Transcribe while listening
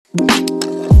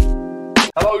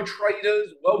Hello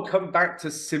traders, welcome back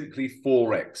to Simply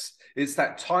Forex. It's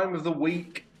that time of the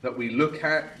week that we look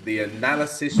at the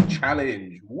analysis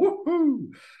challenge.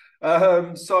 Woohoo!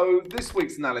 So this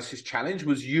week's analysis challenge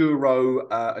was Euro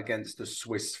against the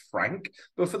Swiss franc.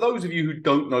 But for those of you who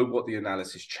don't know what the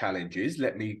analysis challenge is,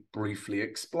 let me briefly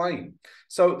explain.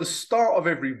 So at the start of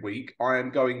every week, I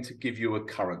am going to give you a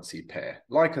currency pair.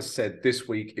 Like I said, this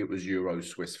week it was Euro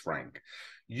Swiss franc.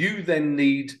 You then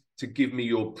need to give me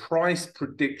your price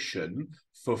prediction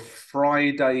for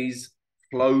Friday's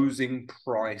closing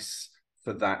price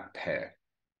for that pair.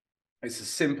 It's as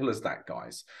simple as that,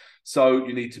 guys. So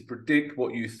you need to predict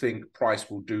what you think price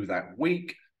will do that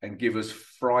week and give us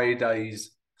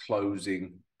Friday's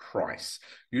closing price.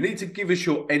 You need to give us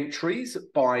your entries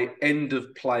by end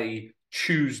of play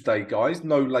Tuesday, guys,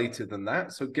 no later than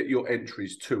that. So get your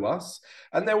entries to us,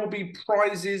 and there will be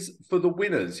prizes for the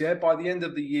winners. Yeah, by the end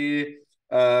of the year,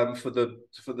 for the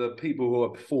people who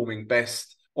are performing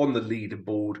best on the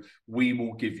leaderboard, we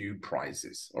will give you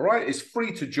prizes. All right, it's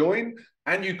free to join,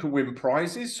 and you can win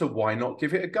prizes. So why not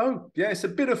give it a go? Yeah, it's a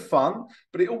bit of fun,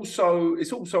 but it's also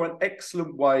an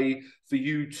excellent way for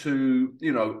you to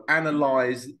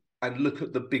analyze and look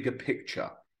at the bigger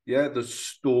picture. Yeah, the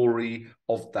story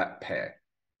of that pair.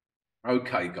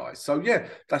 Okay, guys. So yeah,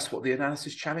 that's what the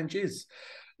analysis challenge is.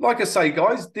 Like I say,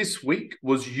 guys, this week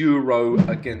was Euro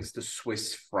against the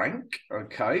Swiss franc.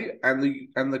 Okay, and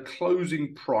the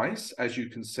closing price, as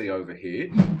you can see over here,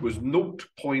 was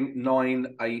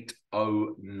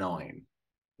 0.9809.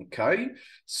 Okay,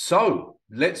 so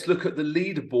let's look at the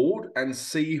leaderboard and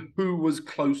see who was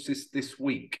closest this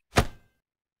week.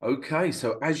 Okay,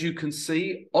 so as you can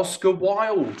see, Oscar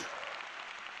Wilde,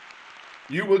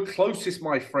 you were closest,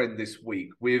 my friend, this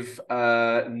week with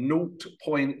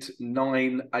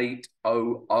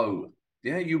 0.9800.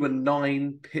 Yeah, you were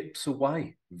 9 pips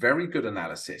away. Very good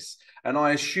analysis. And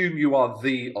I assume you are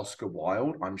the Oscar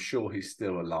Wilde. I'm sure he's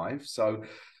still alive. So,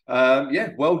 yeah,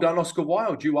 well done, Oscar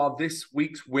Wilde. You are this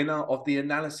week's winner of the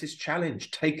analysis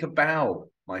challenge. Take a bow,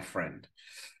 my friend.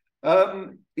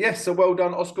 Yes, so well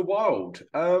done, Oscar Wilde.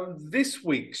 This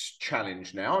week's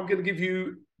challenge now, I'm going to give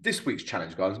you this week's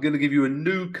challenge, guys. I'm going to give you a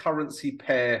new currency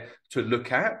pair to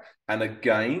look at. And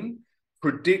again,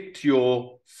 predict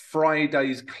your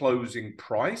Friday's closing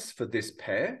price for this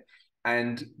pair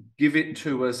and give it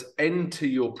to us, enter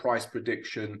your price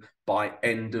prediction by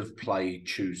end of play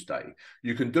Tuesday.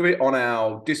 You can do it on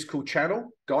our Discord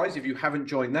channel. Guys, if you haven't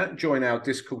joined that, join our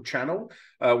Discord channel.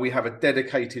 We have a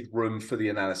dedicated room for the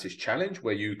analysis challenge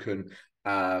where you can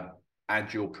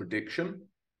add your prediction,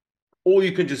 or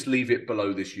you can just leave it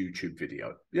below this YouTube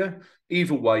video. Yeah,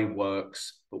 either way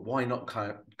works, but why not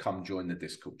come join the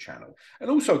Discord channel? And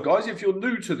also, guys, if you're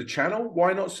new to the channel,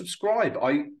 why not subscribe?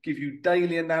 I give you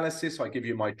daily analysis. I give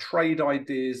you my trade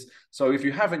ideas. So if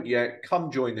you haven't yet, come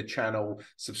join the channel,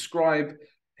 subscribe,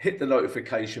 hit the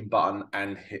notification button,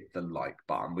 and hit the like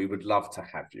button. We would love to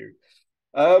have you.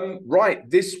 Right,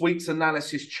 this week's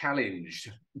analysis challenge.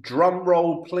 Drum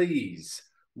roll, please.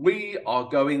 We are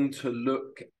going to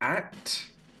look at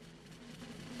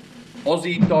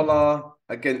Aussie dollar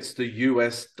against the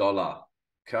US dollar.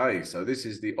 Okay, so this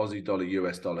is the Aussie dollar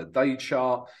US dollar day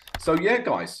chart. So yeah,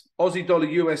 guys, Aussie dollar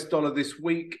US dollar this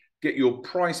week. Get your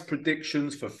price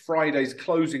predictions for Friday's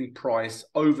closing price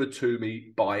over to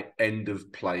me by end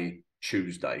of play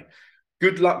Tuesday.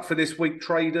 Good luck for this week,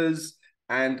 traders,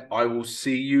 and I will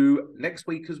see you next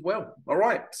week as well. All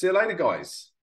right, see you later, guys.